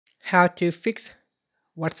How to fix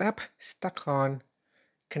WhatsApp stuck on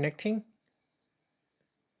connecting.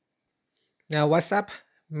 Now, WhatsApp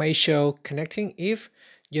may show connecting if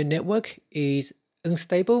your network is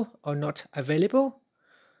unstable or not available,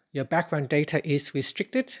 your background data is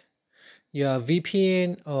restricted, your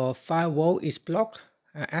VPN or firewall is blocked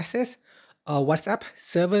access, or WhatsApp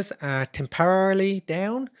servers are temporarily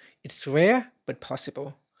down. It's rare but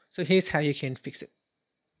possible. So here's how you can fix it.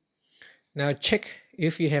 Now check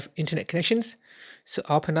if you have internet connections. So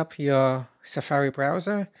open up your Safari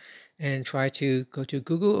browser and try to go to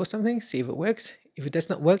Google or something, see if it works. If it does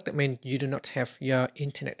not work, that means you do not have your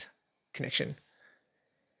internet connection.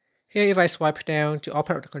 Here, if I swipe down to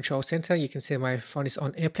open up the control center, you can see my phone is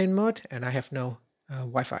on airplane mode and I have no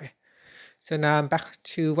Wi-Fi. So now I'm back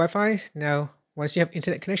to Wi-Fi. Now, once you have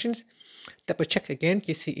internet connections, double check again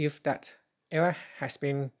to see if that error has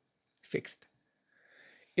been fixed.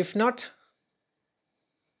 If not,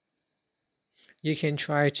 you can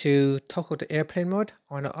try to toggle the airplane mode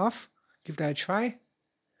on or off. Give that a try.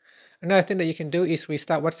 Another thing that you can do is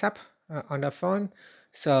restart WhatsApp on the phone.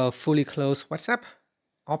 So fully close WhatsApp,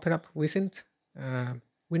 open up recent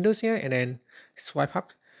windows here, and then swipe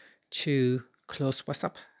up to close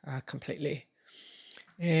WhatsApp completely.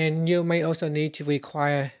 And you may also need to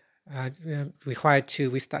require to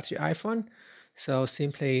restart your iPhone. So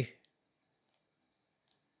simply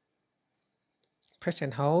press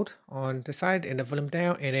and hold on the side and the volume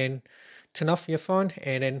down, and then turn off your phone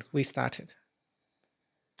and then restart it.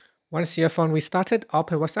 Once your phone restarted,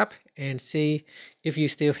 open WhatsApp and see if you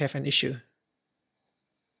still have an issue.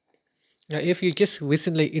 Now, if you just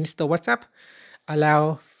recently install WhatsApp,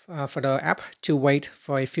 allow for the app to wait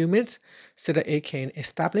for a few minutes so that it can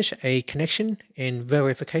establish a connection and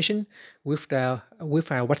verification with our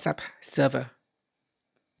WhatsApp server.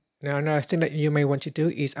 Now, another thing that you may want to do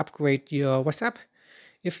is upgrade your WhatsApp.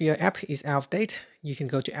 If your app is out of date, you can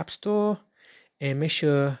go to App Store and make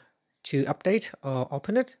sure to update or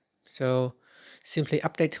open it. So simply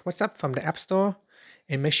update WhatsApp from the App Store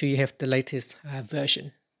and make sure you have the latest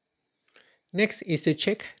version. Next is to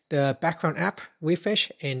check the background app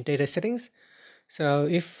refresh and data settings. So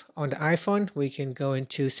if on the iPhone, we can go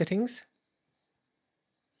into settings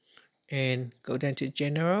and go down to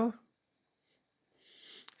general.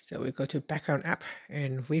 So we go to background app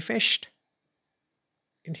and refreshed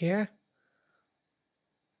in here.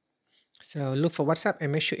 So look for WhatsApp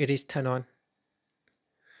and make sure it is turned on.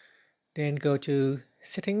 Then go to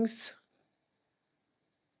settings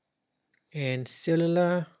and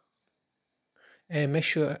cellular and make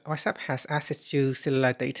sure WhatsApp has access to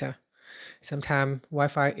cellular data. Sometimes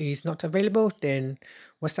Wi-Fi is not available, then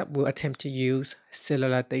WhatsApp will attempt to use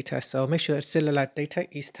cellular data. So make sure cellular data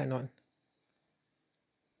is turned on.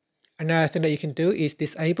 Another thing that you can do is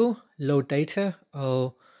disable low data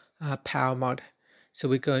or power mode. So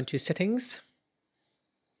we go into settings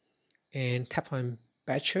and tap on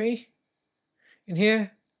battery. In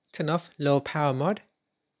here, turn off low power mode.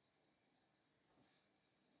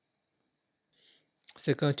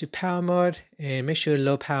 So go to power mode and make sure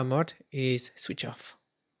low power mode is switch off.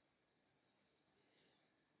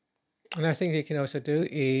 Another thing you can also do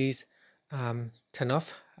is turn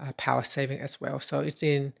off power saving as well. So it's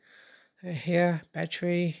in here,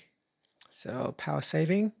 battery, so power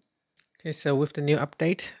saving. Okay, so with the new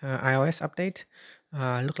update, iOS update,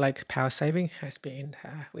 look like power saving has been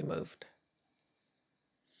removed.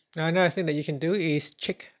 Now another thing that you can do is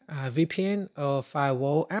check VPN or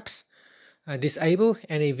firewall apps. Disable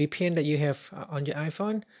any VPN that you have on your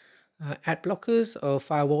iPhone. Ad blockers or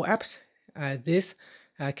firewall apps. This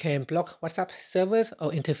can block WhatsApp servers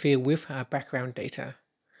or interfere with background data.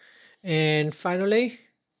 And finally,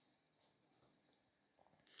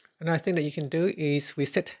 another thing that you can do is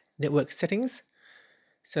reset network settings.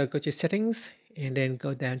 So go to settings and then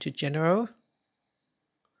go down to general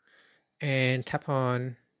and tap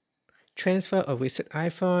on transfer or reset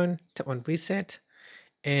iPhone, tap on reset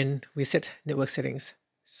and reset network settings.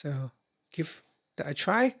 So give that a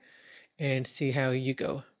try and see how you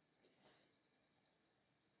go.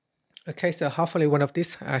 Okay, so hopefully one of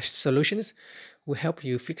these solutions will help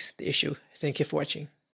you fix the issue. Thank you for watching.